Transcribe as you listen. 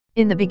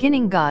In the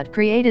beginning God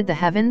created the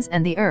heavens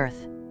and the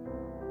earth.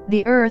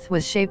 The earth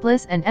was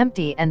shapeless and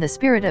empty, and the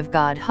Spirit of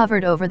God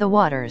hovered over the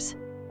waters.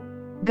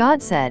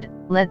 God said,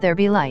 "Let there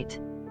be light."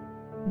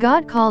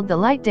 God called the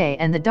light day,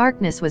 and the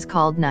darkness was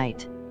called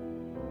night.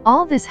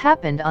 All this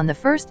happened on the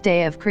first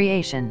day of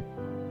creation.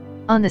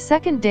 On the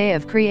second day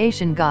of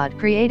creation God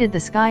created the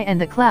sky and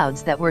the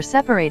clouds that were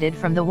separated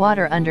from the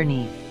water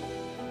underneath.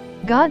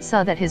 God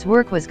saw that his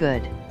work was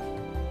good.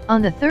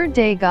 On the third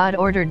day God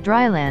ordered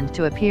dry land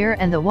to appear,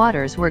 and the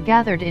waters were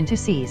gathered into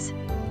seas.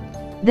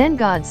 Then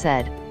God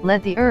said,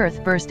 "Let the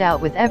earth burst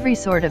out with every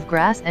sort of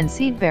grass and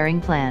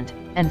seed-bearing plant,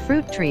 and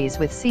fruit trees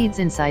with seeds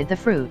inside the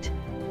fruit."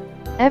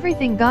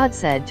 Everything God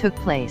said took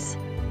place.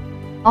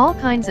 All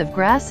kinds of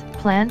grass,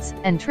 plants,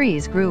 and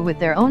trees grew with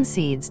their own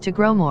seeds to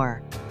grow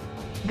more.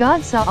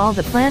 God saw all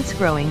the plants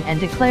growing and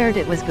declared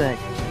it was good.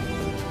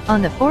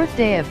 On the fourth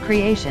day of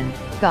creation,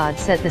 God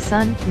set the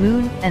sun,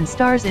 moon, and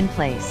stars in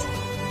place.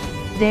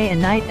 Day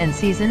and night and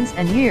seasons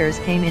and years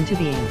came into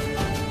being.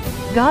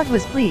 God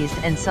was pleased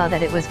and saw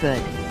that it was good.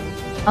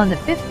 On the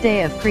fifth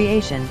day of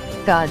creation,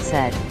 God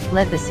said,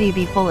 "Let the sea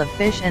be full of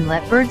fish and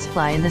let birds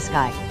fly in the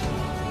sky."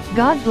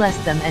 God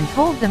blessed them and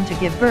told them to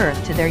give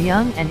birth to their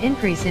young and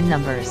increase in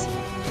numbers.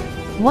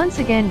 Once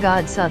again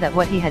God saw that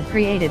what he had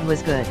created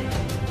was good.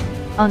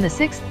 On the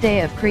sixth day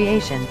of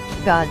creation,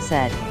 God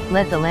said,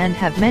 "Let the land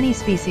have many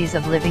species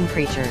of living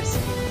creatures."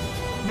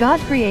 God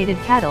created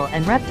cattle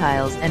and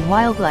reptiles and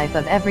wildlife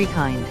of every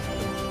kind.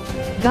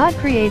 God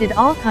created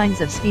all kinds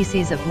of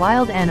species of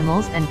wild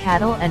animals and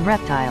cattle and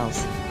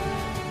reptiles.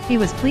 He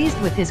was pleased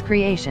with his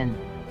creation.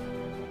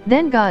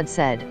 Then God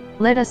said,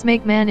 "Let us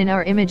make man in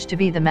our image to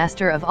be the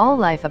master of all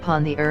life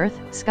upon the earth,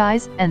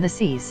 skies, and the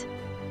seas."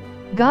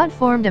 God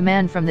formed a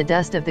man from the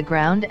dust of the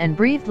ground and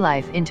breathed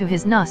life into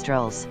his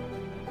nostrils.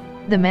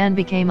 The man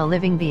became a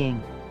living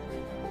being.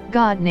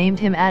 God named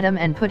him Adam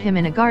and put him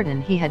in a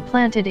garden he had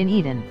planted in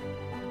Eden.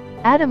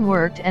 Adam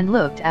worked and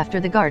looked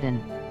after the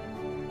garden.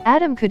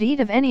 Adam could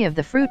eat of any of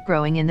the fruit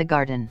growing in the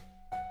garden.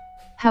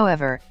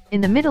 However,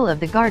 in the middle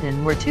of the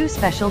garden were two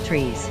special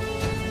trees.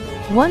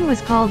 One was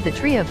called the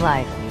tree of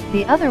life,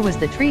 the other was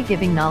the tree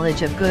giving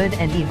knowledge of good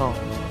and evil.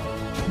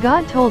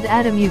 God told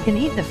Adam, "You can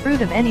eat the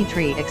fruit of any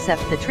tree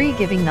except the tree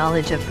giving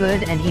knowledge of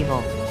good and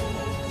evil.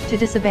 To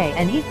disobey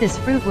and eat this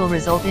fruit will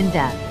result in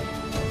death."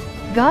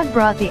 God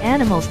brought the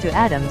animals to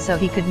Adam so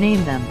he could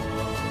name them.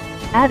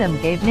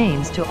 Adam gave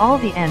names to all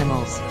the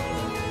animals.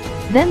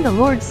 Then the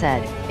Lord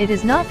said, "It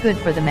is not good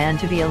for the man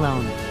to be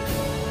alone.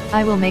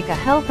 I will make a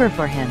helper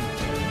for him."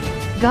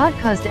 God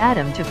caused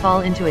Adam to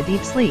fall into a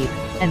deep sleep,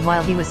 and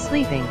while he was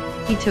sleeping,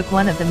 he took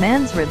one of the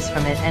man's ribs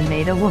from it and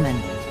made a woman.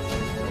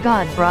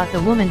 God brought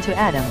the woman to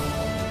Adam.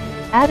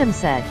 Adam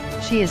said,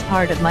 "She is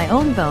part of my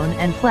own bone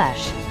and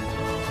flesh.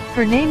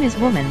 Her name is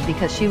woman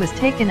because she was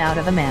taken out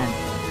of a man."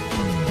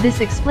 This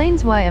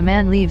explains why a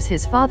man leaves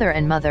his father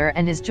and mother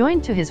and is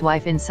joined to his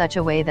wife in such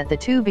a way that the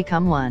two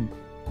become one.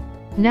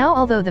 Now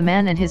although the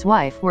man and his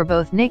wife were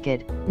both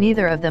naked,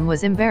 neither of them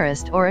was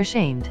embarrassed or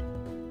ashamed.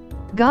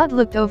 God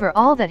looked over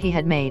all that he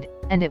had made,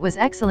 and it was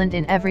excellent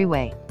in every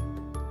way.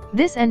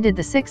 This ended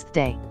the sixth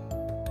day.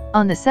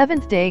 On the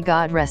seventh day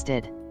God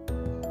rested.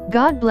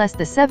 God blessed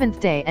the seventh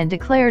day and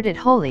declared it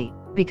holy,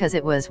 because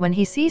it was when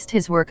he ceased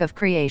his work of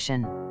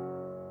creation.